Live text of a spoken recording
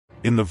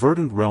In the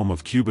verdant realm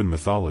of Cuban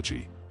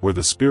mythology, where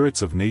the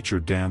spirits of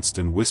nature danced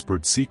and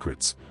whispered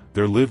secrets,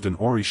 there lived an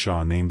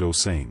orisha named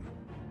Osain.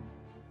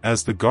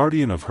 As the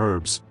guardian of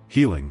herbs,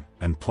 healing,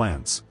 and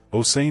plants,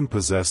 Osain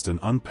possessed an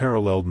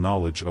unparalleled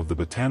knowledge of the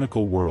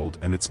botanical world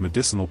and its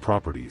medicinal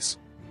properties.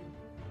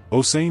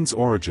 Osain's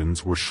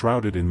origins were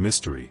shrouded in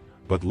mystery,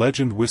 but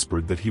legend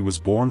whispered that he was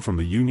born from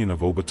the union of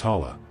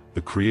Obatala,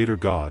 the creator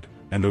god,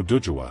 and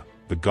Oduduwa,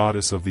 the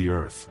goddess of the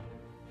earth.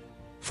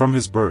 From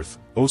his birth,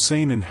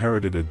 Osain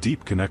inherited a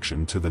deep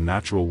connection to the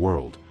natural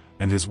world,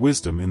 and his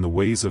wisdom in the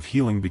ways of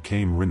healing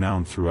became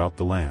renowned throughout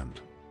the land.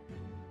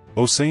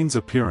 Osain's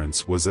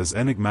appearance was as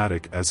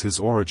enigmatic as his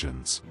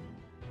origins.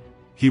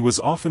 He was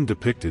often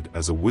depicted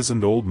as a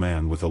wizened old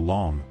man with a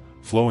long,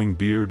 flowing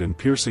beard and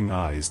piercing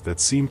eyes that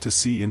seemed to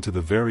see into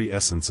the very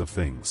essence of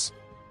things.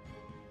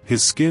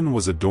 His skin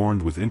was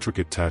adorned with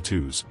intricate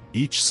tattoos,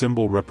 each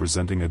symbol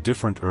representing a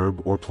different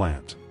herb or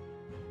plant.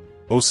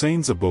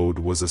 Osain's abode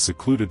was a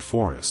secluded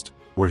forest,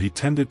 where he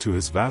tended to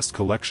his vast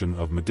collection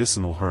of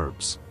medicinal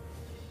herbs.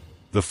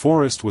 The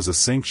forest was a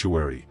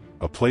sanctuary,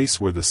 a place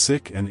where the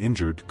sick and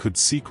injured could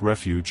seek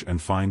refuge and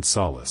find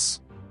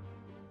solace.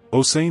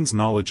 Osain's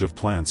knowledge of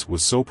plants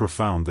was so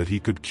profound that he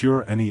could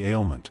cure any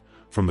ailment,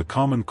 from the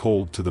common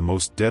cold to the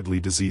most deadly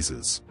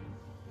diseases.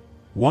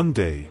 One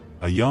day,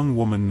 a young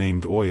woman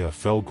named Oya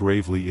fell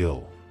gravely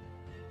ill.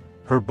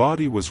 Her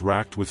body was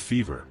racked with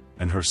fever,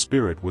 and her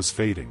spirit was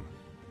fading.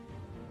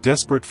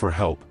 Desperate for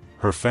help,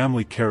 her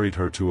family carried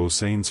her to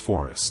Osain's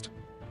forest.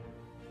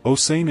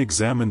 Osain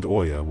examined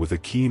Oya with a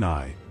keen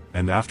eye,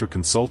 and after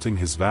consulting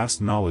his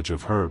vast knowledge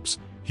of herbs,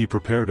 he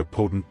prepared a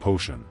potent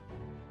potion.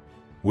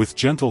 With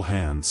gentle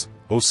hands,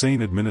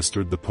 Osain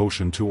administered the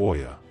potion to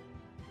Oya.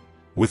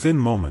 Within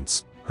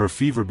moments, her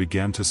fever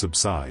began to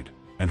subside,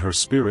 and her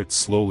spirit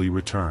slowly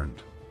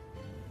returned.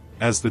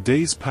 As the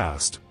days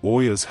passed,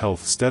 Oya's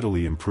health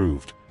steadily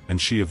improved, and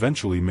she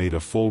eventually made a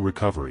full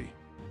recovery.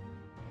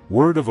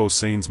 Word of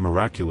Osain's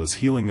miraculous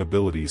healing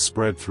abilities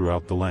spread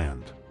throughout the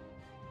land.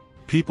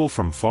 People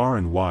from far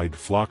and wide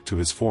flocked to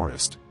his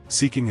forest,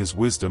 seeking his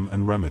wisdom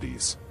and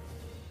remedies.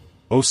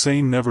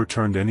 Osain never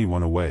turned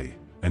anyone away,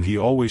 and he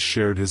always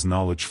shared his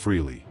knowledge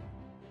freely.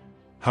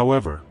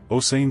 However,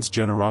 Osain's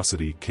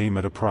generosity came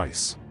at a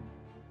price.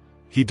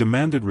 He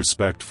demanded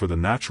respect for the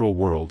natural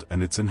world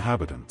and its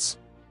inhabitants.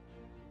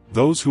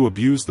 Those who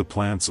abused the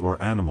plants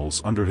or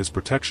animals under his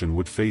protection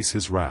would face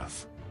his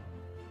wrath.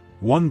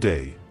 One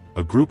day,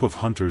 a group of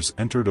hunters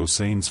entered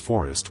Osain's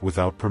forest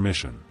without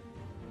permission.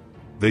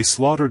 They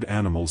slaughtered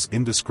animals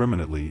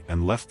indiscriminately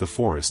and left the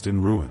forest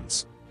in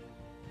ruins.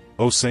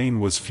 Osain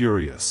was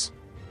furious.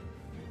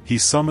 He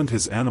summoned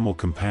his animal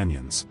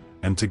companions,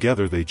 and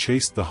together they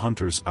chased the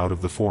hunters out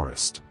of the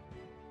forest.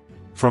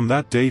 From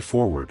that day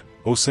forward,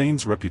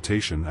 Osain's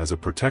reputation as a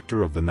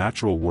protector of the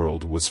natural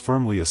world was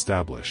firmly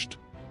established.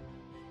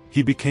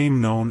 He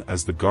became known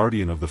as the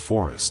guardian of the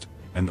forest,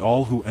 and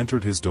all who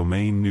entered his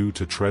domain knew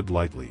to tread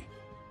lightly.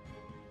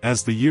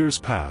 As the years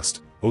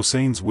passed,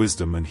 Osain's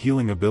wisdom and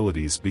healing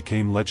abilities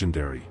became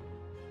legendary.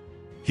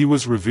 He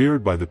was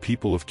revered by the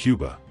people of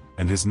Cuba,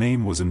 and his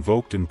name was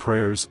invoked in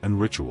prayers and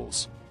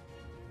rituals.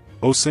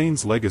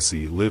 Osain's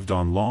legacy lived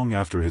on long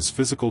after his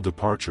physical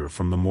departure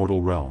from the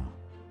mortal realm.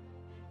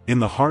 In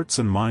the hearts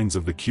and minds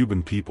of the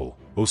Cuban people,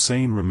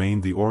 Osain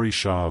remained the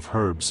orisha of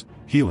herbs,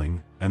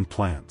 healing, and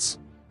plants.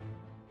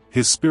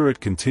 His spirit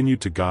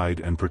continued to guide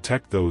and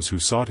protect those who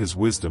sought his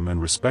wisdom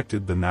and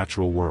respected the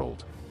natural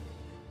world.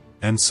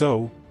 And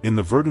so, in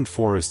the verdant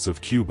forests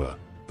of Cuba,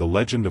 the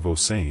legend of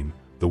Osain,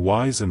 the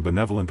wise and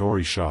benevolent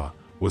orisha,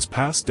 was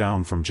passed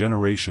down from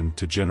generation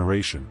to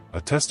generation,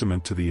 a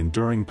testament to the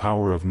enduring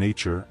power of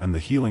nature and the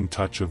healing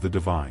touch of the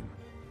divine.